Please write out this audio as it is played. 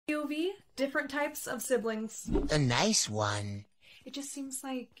POV, different types of siblings. A nice one. It just seems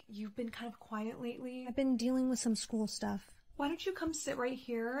like you've been kind of quiet lately. I've been dealing with some school stuff. Why don't you come sit right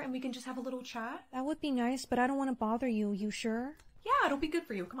here and we can just have a little chat? That would be nice, but I don't want to bother you. You sure? Yeah, it'll be good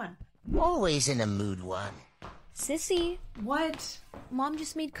for you. Come on. Always in a mood one. Sissy. What? Mom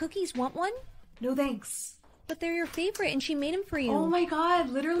just made cookies. Want one? No thanks. But they're your favorite and she made them for you. Oh my god,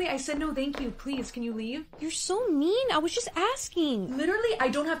 literally I said no thank you. Please, can you leave? You're so mean. I was just asking. Literally, I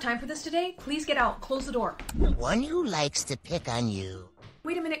don't have time for this today. Please get out. Close the door. The one who likes to pick on you.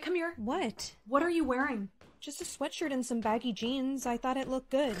 Wait a minute, come here. What? What are you wearing? Just a sweatshirt and some baggy jeans. I thought it looked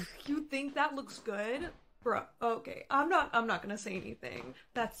good. You think that looks good? Bruh, okay. I'm not gonna say anything.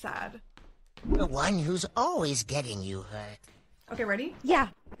 That's sad. The one who's always getting you hurt. Okay, ready? Yeah.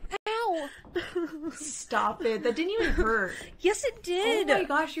 Ow! Stop it. That didn't even hurt. Yes, it did. Oh my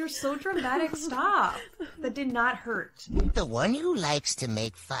gosh, you're so dramatic. Stop. That did not hurt. The one who likes to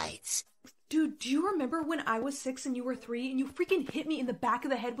make fights. Dude, do you remember when I was 6 and you were 3 and you freaking hit me in the back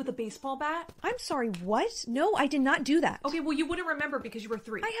of the head with a baseball bat? I'm sorry, what? No, I did not do that. Okay, well, you wouldn't remember because you were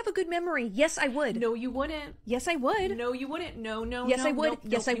 3. I have a good memory. Yes, I would. No, you wouldn't. Yes, I would. No, you wouldn't. No, Yes, no, I would. no,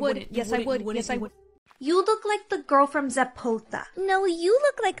 Yes, no, I you would. wouldn't. Yes, You I wouldn't. would. You Yes, I wouldn't. would. You look like the girl from Zapota. No, you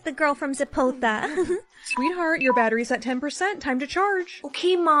look like the girl from Zapota. Sweetheart, your battery's at 10%. Time to charge.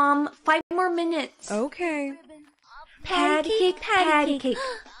 Okay, Mom. 5 more minutes. Okay. Patty cake.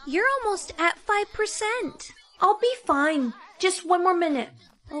 You're almost at 5%. I'll be fine. Just 1 more minute.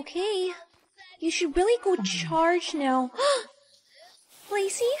 Okay. You should really go charge now.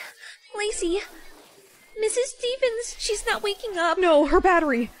 Lacey? Mrs. Stevens, she's not waking up. No, her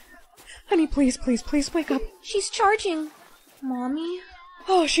battery. Honey, please wake up. She's charging. Mommy?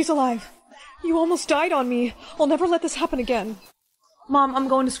 Oh, she's alive. You almost died on me. I'll never let this happen again. Mom, I'm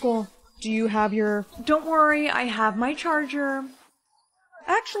going to school. Do you have your... Don't worry, I have my charger.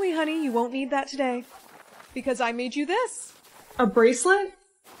 Actually, honey, you won't need that today. Because I made you this. A bracelet?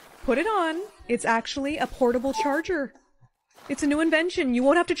 Put it on. It's actually a portable charger. It's a new invention. You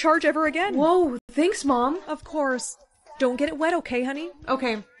won't have to charge ever again. Whoa, thanks, Mom. Of course. Don't get it wet, okay, honey?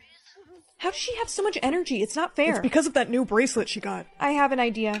 Okay. How does she have so much energy? It's not fair. It's because of that new bracelet she got. I have an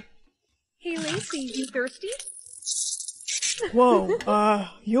idea. Hey, Lacey, you thirsty? Whoa,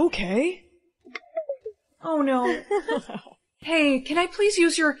 you okay? Oh no. Hey, can I please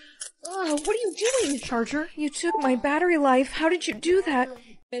use your... Oh, what are you doing? Charger? You took my battery life. How did you do that?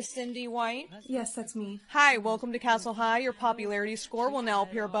 Miss Cindy White? Yes, that's me. Hi, welcome to Castle High. Your popularity score will now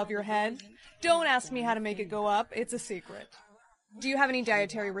appear above your head. Don't ask me how to make it go up. It's a secret. Do you have any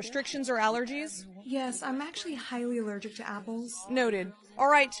dietary restrictions or allergies? Yes, I'm actually highly allergic to apples. Noted. All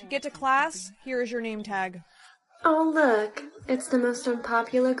right, get to class. Here is your name tag. Oh, look. It's the most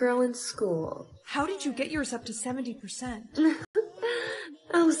unpopular girl in school. How did you get yours up to 70%?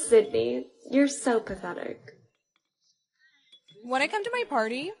 Oh, Sydney. You're so pathetic. Want to come to my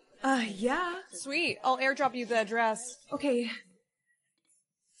party? Yeah. Sweet. I'll airdrop you the address. Okay.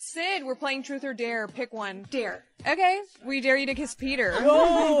 Sid, we're playing Truth or Dare. Pick one. Dare. Okay, we dare you to kiss Peter.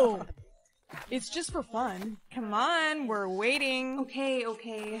 Whoa! It's just for fun. Come on, we're waiting.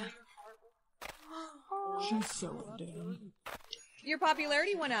 Okay. She's so dumb. Your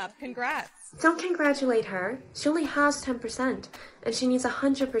popularity went up. Congrats. Don't congratulate her. She only has 10%, and she needs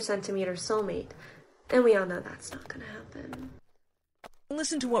 100% to meet her soulmate. And we all know that's not gonna happen.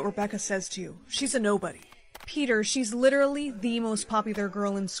 Listen to what Rebecca says to you. She's a nobody. Peter, she's literally the most popular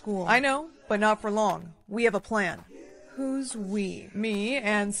girl in school. I know, but not for long. We have a plan. Who's we? Me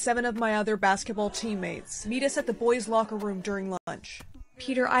and 7 of my other basketball teammates. Meet us at the boys' locker room during lunch.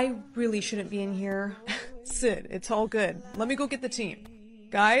 Peter, I really shouldn't be in here. Sid, it's all good. Let me go get the team.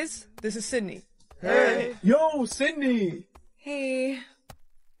 Guys, this is Sydney. Hey! Yo, Sydney! Hey.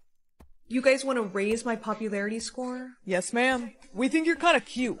 You guys want to raise my popularity score? Yes, ma'am. We think you're kinda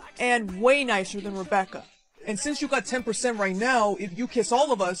cute, and way nicer than Rebecca. And since you got 10% right now, if you kiss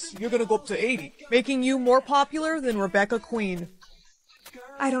all of us, you're gonna go up to 80. Making you more popular than Rebecca Queen.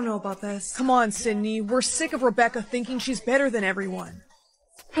 I don't know about this. Come on, Sydney. We're sick of Rebecca thinking she's better than everyone.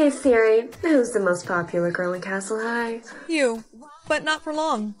 Hey, Siri. Who's the most popular girl in Castle High? You. But not for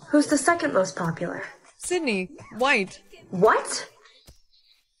long. Who's the second most popular? Sydney. White. What?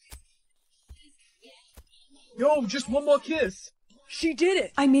 Yo, just one more kiss. She did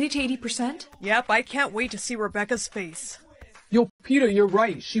it. I made it to 80%? Yep, I can't wait to see Rebecca's face. Yo, Peter, you're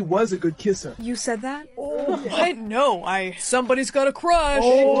right. She was a good kisser. You said that? Oh, what? No, Somebody's got a crush.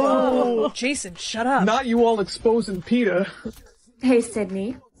 Oh. Jason, shut up. Not you all exposing Peter. Hey,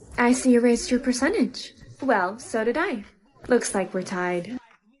 Sydney. I see you raised your percentage. Well, so did I. Looks like we're tied.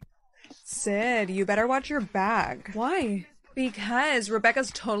 Sid, you better watch your bag. Why? Because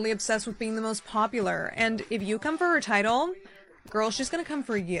Rebecca's totally obsessed with being the most popular, and if you come for her title, girl, she's gonna come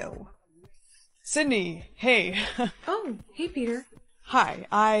for you. Sydney, hey. Oh, hey, Peter. Hi,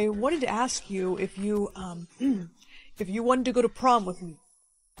 I wanted to ask you if you, if you wanted to go to prom with me.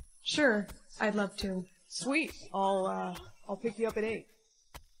 Sure, I'd love to. Sweet. I'll pick you up at 8.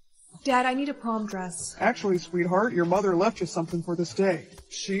 Dad, I need a prom dress. Actually, sweetheart, your mother left you something for this day.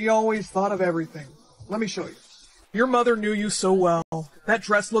 She always thought of everything. Let me show you. Your mother knew you so well. That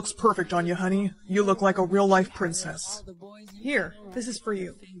dress looks perfect on you, honey. You look like a real-life princess. Here, this is for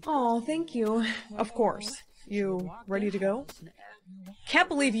you. Oh, thank you. Of course. You ready to go? Can't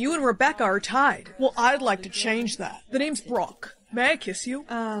believe you and Rebecca are tied. Well, I'd like to change that. The name's Brock. May I kiss you?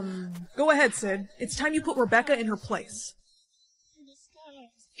 Go ahead, Sid. It's time you put Rebecca in her place.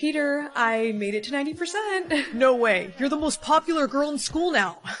 Peter, I made it to 90%. No way. You're the most popular girl in school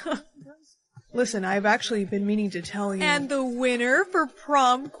now. Listen, I've actually been meaning to tell you. And the winner for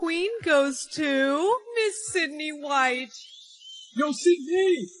prom queen goes to Miss Sydney White. Yo,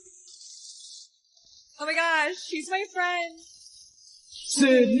 Sydney! Oh my gosh, she's my friend.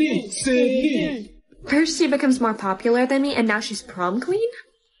 Sydney! First she becomes more popular than me, and now she's prom queen?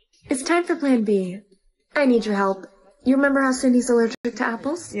 It's time for plan B. I need your help. You remember how Cindy's allergic to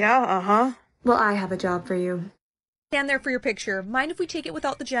apples? Yeah, uh-huh. Well, I have a job for you. Stand there for your picture. Mind if we take it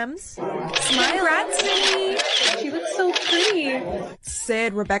without the gems? Smile at Sydney. She looks so pretty.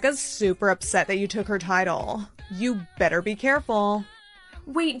 Sid, Rebecca's super upset that you took her title. You better be careful.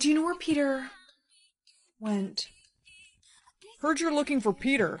 Wait, do you know where Peter went? Heard you're looking for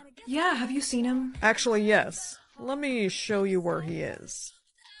Peter. Yeah, have you seen him? Actually, yes. Let me show you where he is.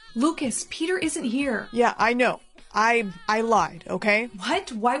 Lucas, Peter isn't here. Yeah, I know. I lied, okay?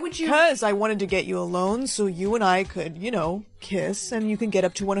 What? Why would you? Because I wanted to get you alone so you and I could, kiss and you can get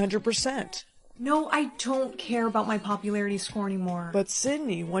up to 100%. No, I don't care about my popularity score anymore. But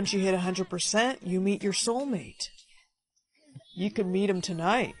Sydney, once you hit 100%, you meet your soulmate. You could meet him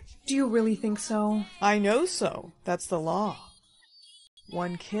tonight. Do you really think so? I know so. That's the law.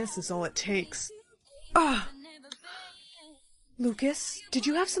 One kiss is all it takes. Lucas, did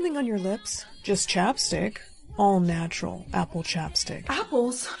you have something on your lips? Just chapstick. All natural apple chapstick.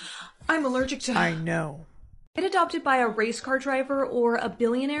 Apples? I'm allergic to... I know. Get adopted by a race car driver or a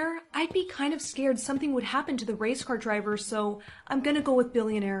billionaire? I'd be kind of scared something would happen to the race car driver, so I'm gonna go with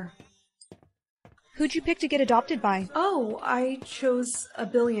billionaire. Who'd you pick to get adopted by? Oh, I chose a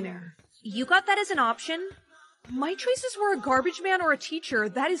billionaire. You got that as an option? My choices were a garbage man or a teacher.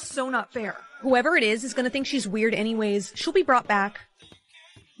 That is so not fair. Whoever it is gonna think she's weird anyways. She'll be brought back.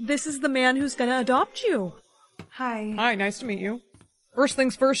 This is the man who's gonna adopt you. Hi. Hi, nice to meet you. First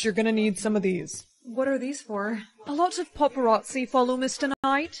things first, you're gonna need some of these. What are these for? A lot of paparazzi follow Mr.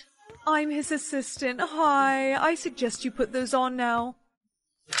 Knight. I'm his assistant. Hi, I suggest you put those on now.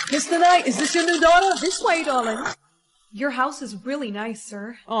 Mr. Knight, is this your new daughter? This way, darling. Your house is really nice,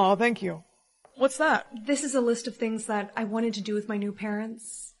 sir. Oh, thank you. What's that? This is a list of things that I wanted to do with my new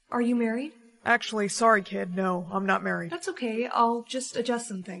parents. Are you married? Actually, sorry, kid. No, I'm not married. That's okay. I'll just adjust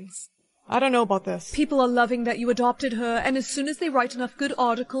some things. I don't know about this. People are loving that you adopted her, and as soon as they write enough good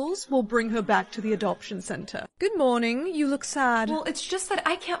articles, we'll bring her back to the adoption center. Good morning. You look sad. Well, it's just that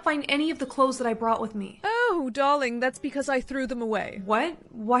I can't find any of the clothes that I brought with me. Oh, darling, that's because I threw them away. What?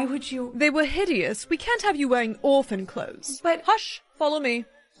 Why would you? They were hideous. We can't have you wearing orphan clothes. But... Hush! Follow me.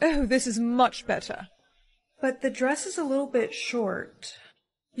 Oh, this is much better. But the dress is a little bit short.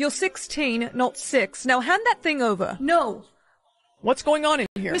 You're 16, not 6. Now hand that thing over. No! What's going on in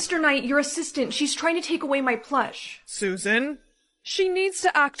here? Mr. Knight, your assistant. She's trying to take away my plush. Susan? She needs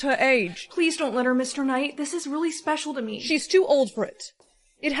to act her age. Please don't let her, Mr. Knight. This is really special to me. She's too old for it.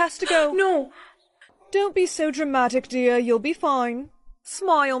 It has to go. No! Don't be so dramatic, dear. You'll be fine.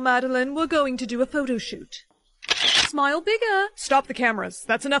 Smile, Madeline. We're going to do a photo shoot. Smile bigger. Stop the cameras.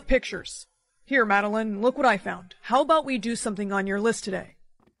 That's enough pictures. Here, Madeline, look what I found. How about we do something on your list today?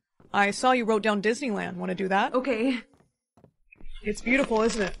 I saw you wrote down Disneyland. Want to do that? Okay. It's beautiful,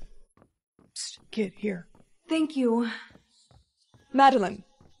 isn't it? Psst, kid, here. Thank you. Madeline,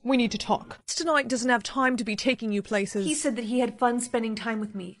 we need to talk. Tonight doesn't have time to be taking you places. He said that he had fun spending time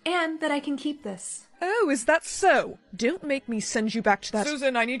with me, and that I can keep this. Oh, is that so? Don't make me send you back to that—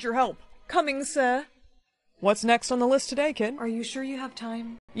 Susan, I need your help. Coming, sir. What's next on the list today, kid? Are you sure you have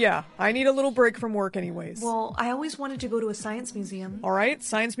time? Yeah, I need a little break from work anyways. Well, I always wanted to go to a science museum. All right,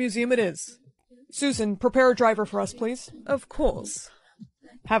 science museum it is. Susan, prepare a driver for us, please. Of course.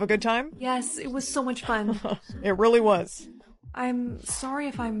 Have a good time? Yes, it was so much fun. It really was. I'm sorry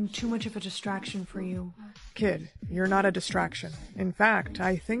if I'm too much of a distraction for you. Kid, you're not a distraction. In fact,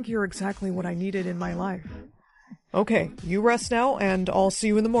 I think you're exactly what I needed in my life. Okay, you rest now, and I'll see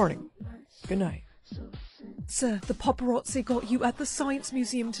you in the morning. Good night. Sir, the paparazzi got you at the Science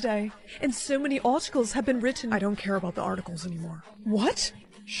Museum today, and so many articles have been written. I don't care about the articles anymore. What?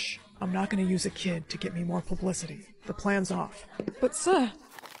 Shh, I'm not gonna use a kid to get me more publicity. The plan's off. But sir,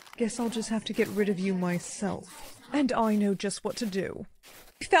 guess I'll just have to get rid of you myself. And I know just what to do.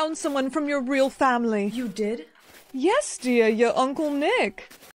 I found someone from your real family. You did? Yes, dear, your Uncle Nick.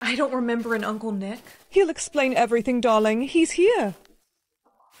 I don't remember an Uncle Nick. He'll explain everything, darling. He's here.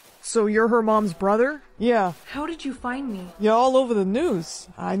 So you're her mom's brother? Yeah. How did you find me? You're all over the news.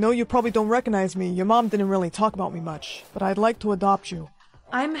 I know you probably don't recognize me. Your mom didn't really talk about me much. But I'd like to adopt you.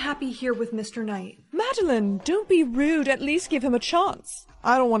 I'm happy here with Mr. Knight. Madeline, don't be rude. At least give him a chance.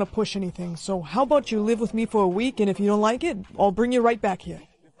 I don't want to push anything, so how about you live with me for a week, and if you don't like it, I'll bring you right back here.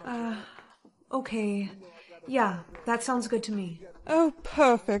 Okay. Yeah, that sounds good to me. Oh,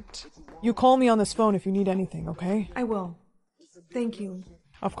 perfect. You call me on this phone if you need anything, okay? I will. Thank you.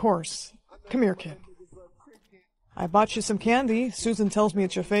 Of course. Come here, kid. I bought you some candy. Susan tells me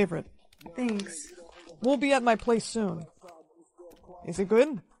it's your favorite. Thanks. We'll be at my place soon. Is it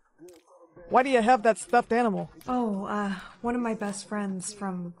good? Why do you have that stuffed animal? Oh, one of my best friends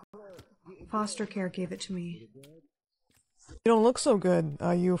from foster care gave it to me. You don't look so good.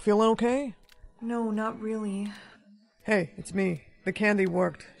 Are you feeling okay? No, not really. Hey, it's me. The candy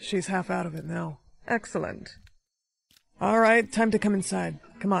worked. She's half out of it now. Excellent. All right, time to come inside.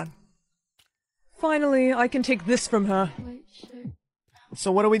 Come on. Finally, I can take this from her.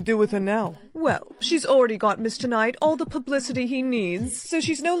 So what do we do with her now? Well, she's already got Mr. Knight all the publicity he needs, so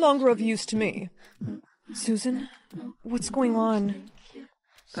she's no longer of use to me. Susan, what's going on?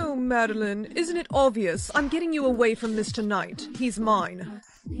 Oh, Madeline, isn't it obvious? I'm getting you away from Mr. Knight. He's mine.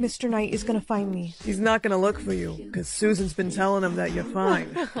 Mr. Knight is gonna find me. He's not gonna look for you, because Susan's been telling him that you're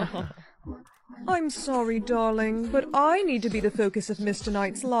fine. I'm sorry, darling, but I need to be the focus of Mr.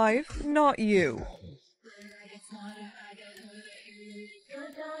 Knight's life, not you.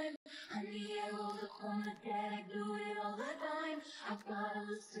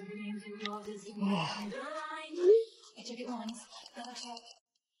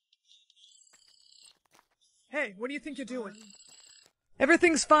 Hey, what do you think you're doing?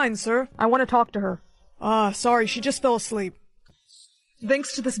 Everything's fine, sir. I want to talk to her. Sorry, she just fell asleep.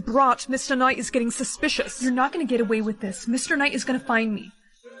 Thanks to this brat, Mr. Knight is getting suspicious. You're not gonna get away with this. Mr. Knight is gonna find me.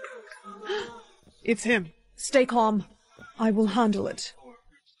 It's him. Stay calm. I will handle it.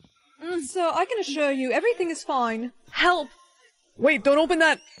 Sir, I can assure you, everything is fine. Help! Wait, don't open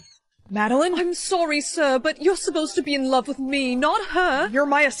that! Madeline? I'm sorry, sir, but you're supposed to be in love with me, not her. You're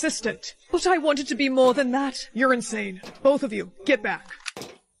my assistant. But I wanted to be more than that. You're insane. Both of you, get back.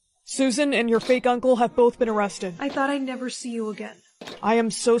 Susan and your fake uncle have both been arrested. I thought I'd never see you again. I am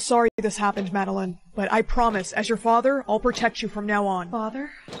so sorry this happened, Madeline, but I promise, as your father, I'll protect you from now on.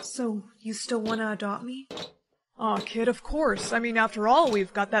 Father? So, you still wanna adopt me? Aw, kid, of course. I mean, after all,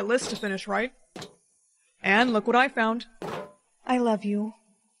 we've got that list to finish, right? And look what I found. I love you,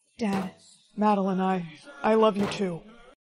 Dad. Madeline, I love you too.